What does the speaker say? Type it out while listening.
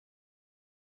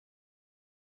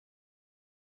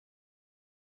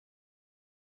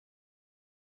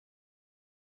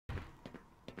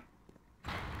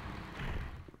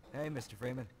Hey, Mr.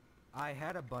 Freeman. I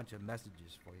had a bunch of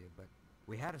messages for you, but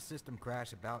we had a system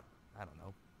crash about, I don't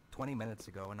know, 20 minutes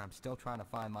ago, and I'm still trying to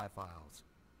find my files.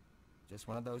 Just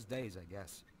one of those days, I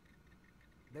guess.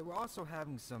 They were also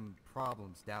having some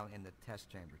problems down in the test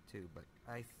chamber, too, but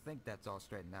I think that's all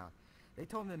straightened out. They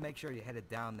told me to make sure you headed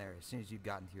down there as soon as you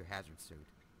got into your hazard suit.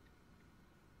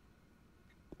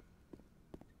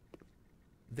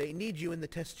 They need you in the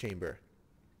test chamber.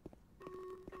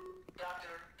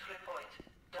 Dr. Tripoit,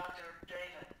 Dr.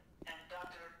 Draven, and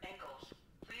Dr. Engels,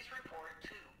 please report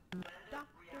to Blended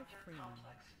Reactor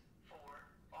Complex for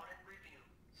audit review,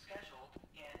 scheduled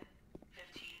in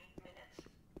 15 minutes.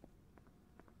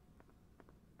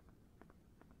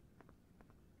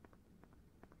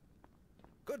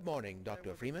 Good morning, Dr.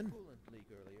 There was Freeman. a coolant leak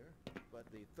earlier, but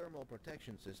the thermal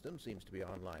protection system seems to be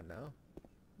online now.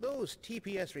 Those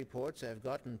TPS reports have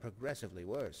gotten progressively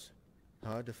worse.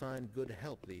 Hard to find good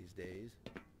help these days.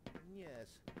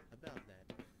 Yes, about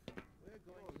that. We're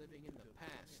going living in the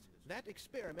past. That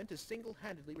experiment is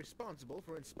single-handedly responsible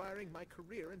for inspiring my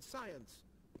career in science.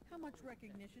 How much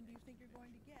recognition do you think you're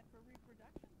going to get for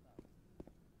reproduction,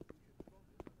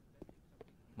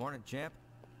 though? Morning, champ.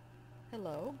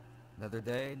 Hello? Another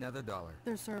day, another dollar.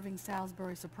 They're serving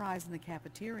Salisbury Surprise in the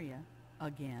cafeteria.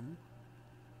 Again.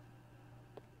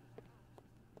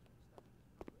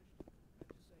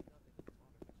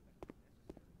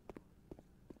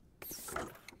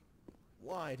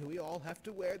 Why do we all have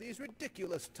to wear these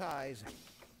ridiculous ties?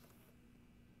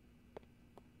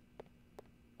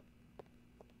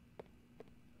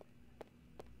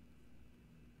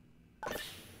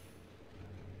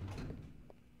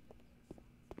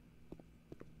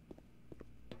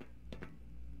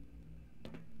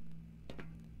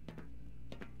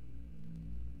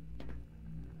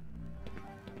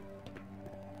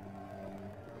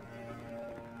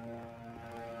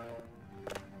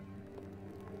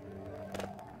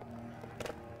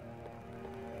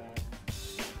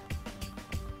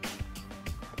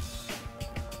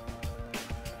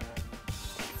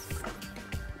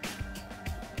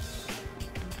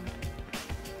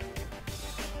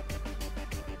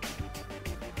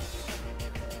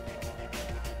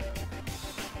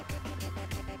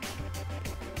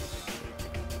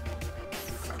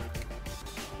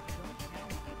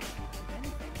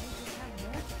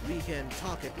 We can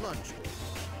talk at lunch.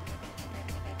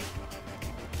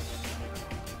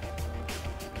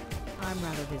 I'm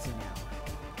rather busy now.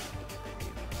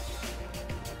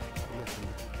 Listen,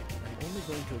 I'm only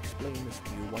going to explain this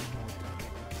to you one more time.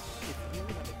 If you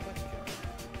have a question,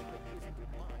 it isn't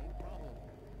my problem.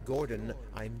 Gordon,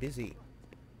 I'm busy.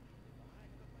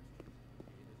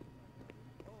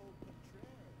 Au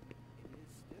contraire, it is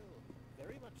still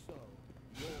very much so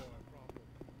your problem.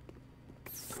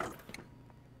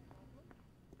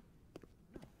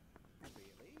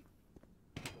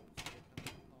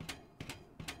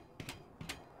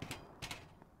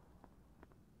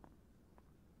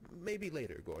 Maybe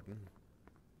later, Gordon.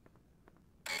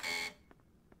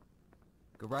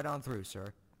 Go right on through,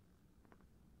 sir.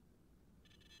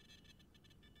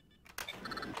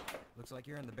 Looks like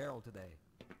you're in the barrel today.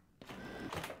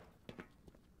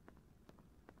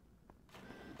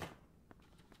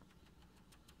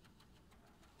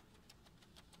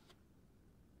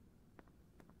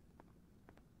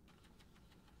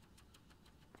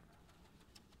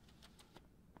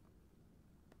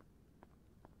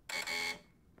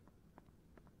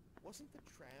 Wasn't the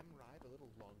tram ride a little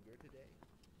longer today?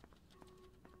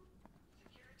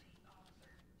 Security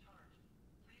officer charged.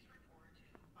 Please report to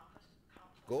office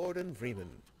complex Gordon Freeman.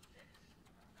 6,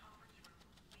 conference room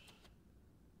B.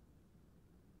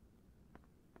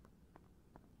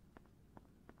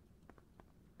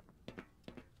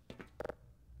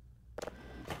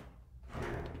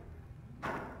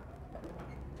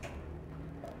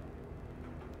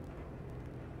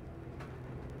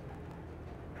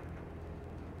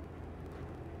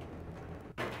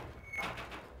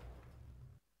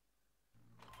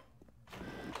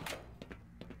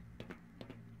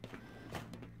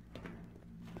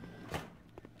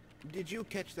 Did you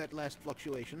catch that last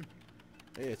fluctuation?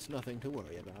 It's nothing to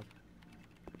worry about.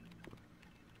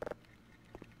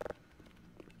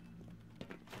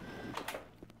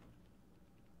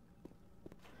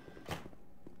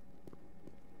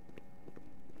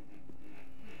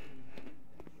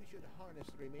 We should harness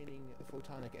the remaining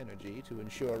photonic energy to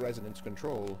ensure resonance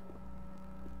control.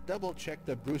 Double-check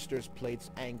the Brewster's plate's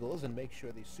angles and make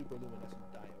sure these superluminescent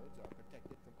diodes are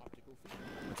protected from optical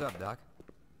feedback. What's up, Doc?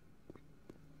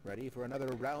 Ready for another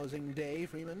rousing day,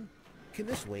 Freeman? Can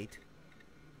this wait?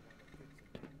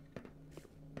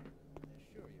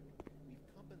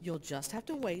 You'll just have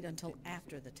to wait until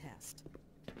after the test.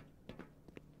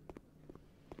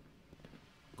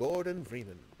 Gordon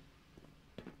Freeman.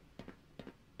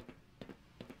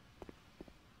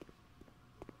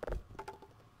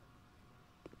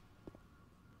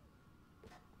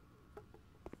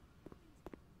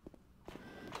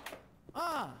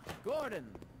 Ah, Gordon,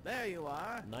 there you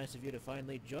are. Nice of you to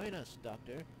finally join us,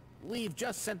 Doctor. We've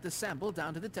just sent the sample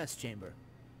down to the test chamber.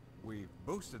 We've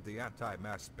boosted the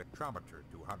anti-mass spectrometer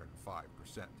to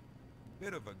 105%.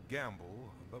 Bit of a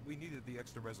gamble, but we needed the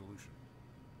extra resolution.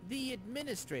 The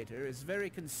administrator is very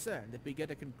concerned that we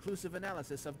get a conclusive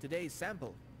analysis of today's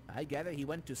sample. I gather he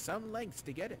went to some lengths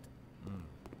to get it.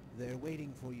 They're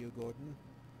waiting for you, Gordon.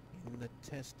 In the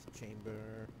test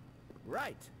chamber.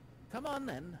 Right. Come on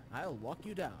then, I'll walk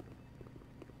you down.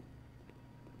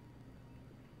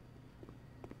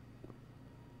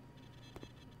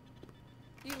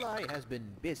 Eli has been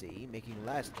busy making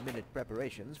last-minute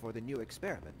preparations for the new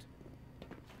experiment.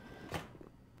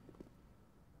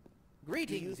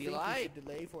 Greetings, Do you Eli. think we should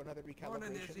delay for another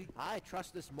Morning, recalibration? Izzy. I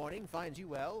trust this morning finds you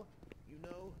well. You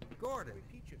know, Gordon,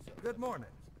 repeat yourself. good morning.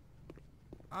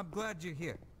 I'm glad you're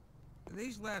here.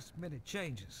 These last-minute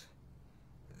changes,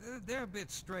 they're a bit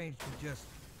strange to just...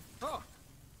 Oh!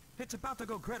 It's about to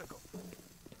go critical.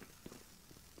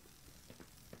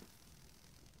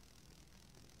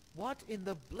 What in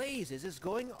the blazes is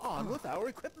going on with our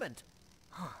equipment?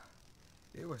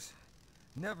 It was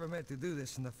never meant to do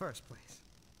this in the first place.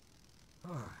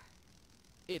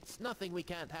 It's nothing we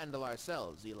can't handle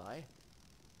ourselves, Eli.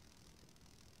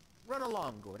 Run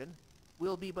along, Gordon.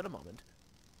 We'll be but a moment.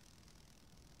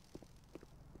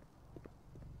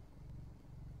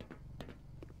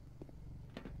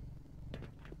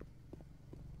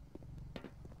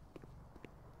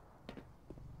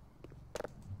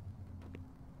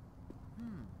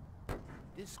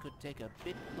 This could take a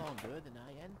bit longer than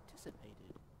I anticipated.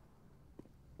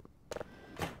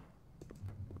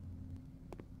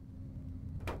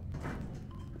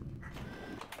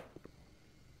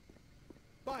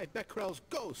 By Becquerel's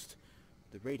ghost!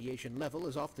 The radiation level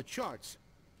is off the charts.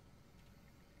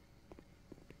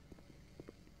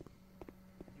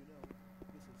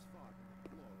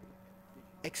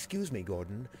 Excuse me,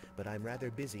 Gordon, but I'm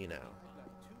rather busy now. I've got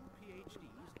 2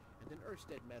 PhDs and an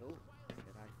Ørsted medal, and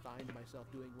I find myself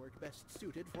doing work best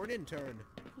suited for an intern.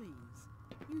 Please.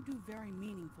 You do very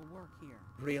meaningful work here.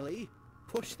 Really?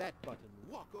 Push that button.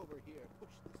 Walk over here. Push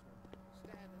this one.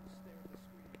 Stand and stare at the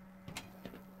screen.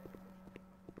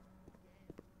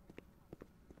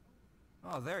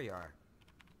 Oh, there you are.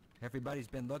 Everybody's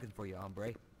been looking for you,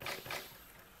 hombre.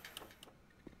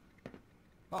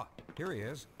 Oh, here he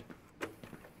is.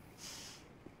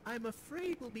 I'm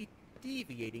afraid we'll be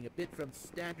deviating a bit from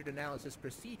standard analysis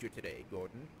procedure today,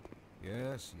 Gordon.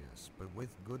 Yes, but with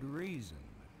good reason.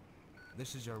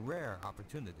 This is a rare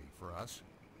opportunity for us.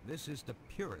 This is the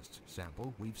purest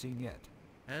sample we've seen yet.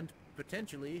 And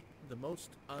potentially the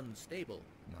most unstable.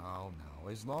 No,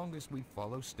 as long as we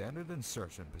follow standard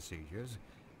insertion procedures,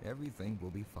 everything will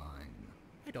be fine.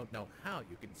 I don't know how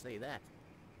you can say that.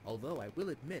 Although I will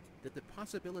admit that the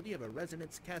possibility of a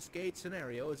resonance cascade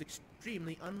scenario is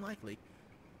extremely unlikely.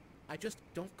 I just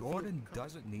don't feel Gordon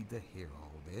doesn't need to hear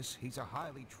all this. He's a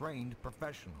highly trained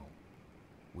professional.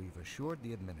 We've assured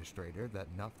the administrator that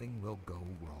nothing will go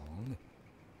wrong.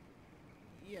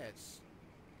 Yes,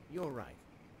 you're right.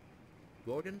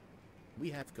 Gordon, we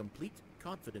have complete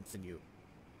confidence in you.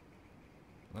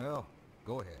 Well,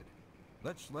 go ahead.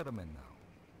 Let's let him in now.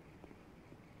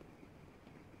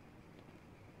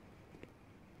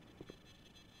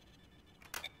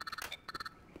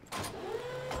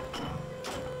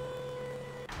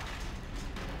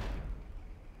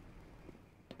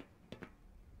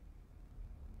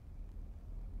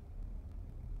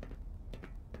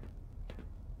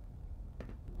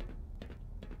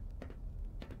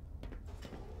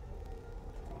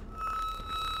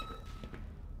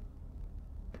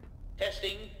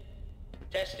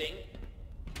 Testing.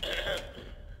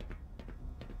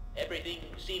 Everything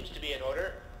seems to be in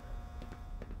order.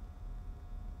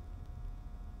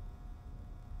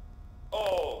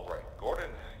 All right, Gordon.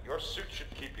 Your suit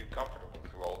should keep you comfortable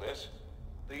through all this.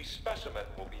 The specimen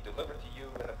will be delivered to you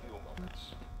in a few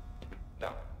moments.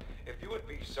 Now, if you would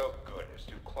be so good as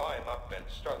to climb up and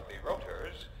start the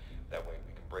rotors, that way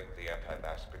we can bring the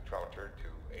anti-mass spectrometer to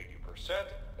 80%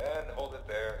 and hold it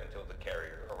there until the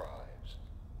carrier arrives.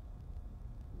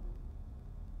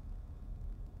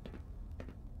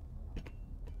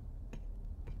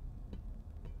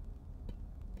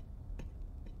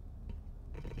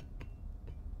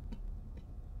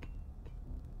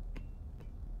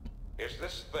 Is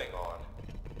this thing on?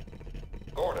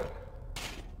 Gordon,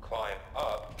 climb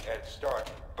up and start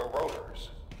the rotors.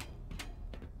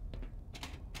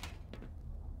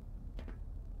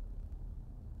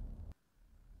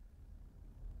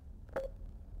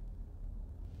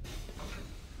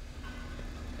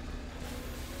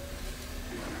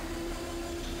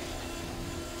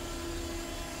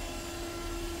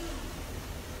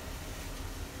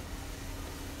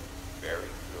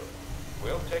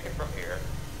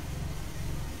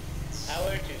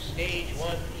 Stage 1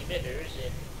 emitters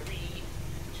in 3,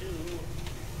 2,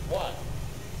 1.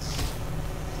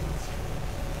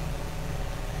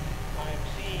 I'm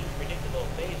seeing predictable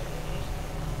phase release.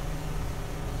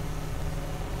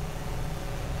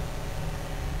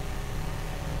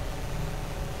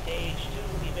 Stage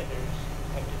 2 emitters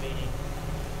activating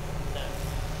now.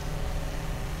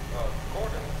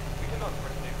 Gordon, we cannot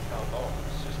predict how long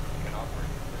the system can operate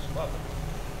at this level.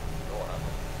 Nor how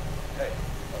long. Hey,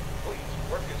 please,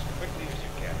 work as quickly as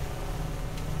you can.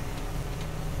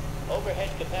 Overhead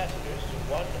capacitors to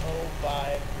 105%.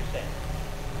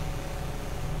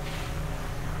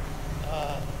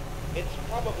 It's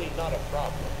probably not a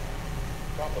problem.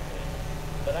 Probably.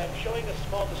 But I'm showing a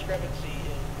small discrepancy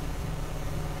in...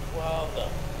 Well, no.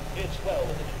 It's well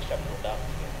within acceptable bounds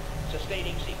here.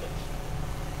 Sustaining sequence.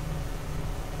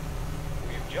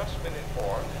 We've just been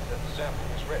informed that the sample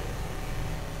is ready.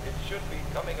 It should be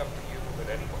coming up to you at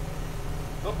any moment.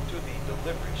 Look to the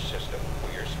delivery system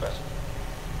for your specimen.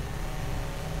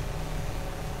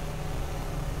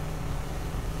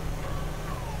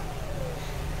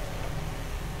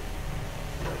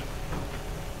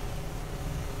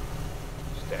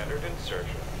 Standard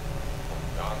insertion,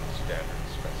 non-standard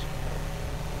specimen.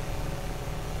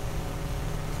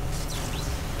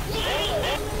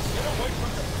 Get away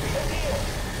from the field here!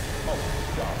 Oh,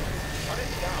 God. Shut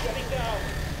it down. Shutting down.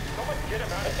 Someone get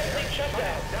him out of there. Attempting shutdown.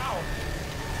 Shut it down.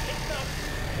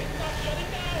 It's not shutting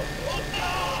down. Oh,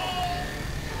 no!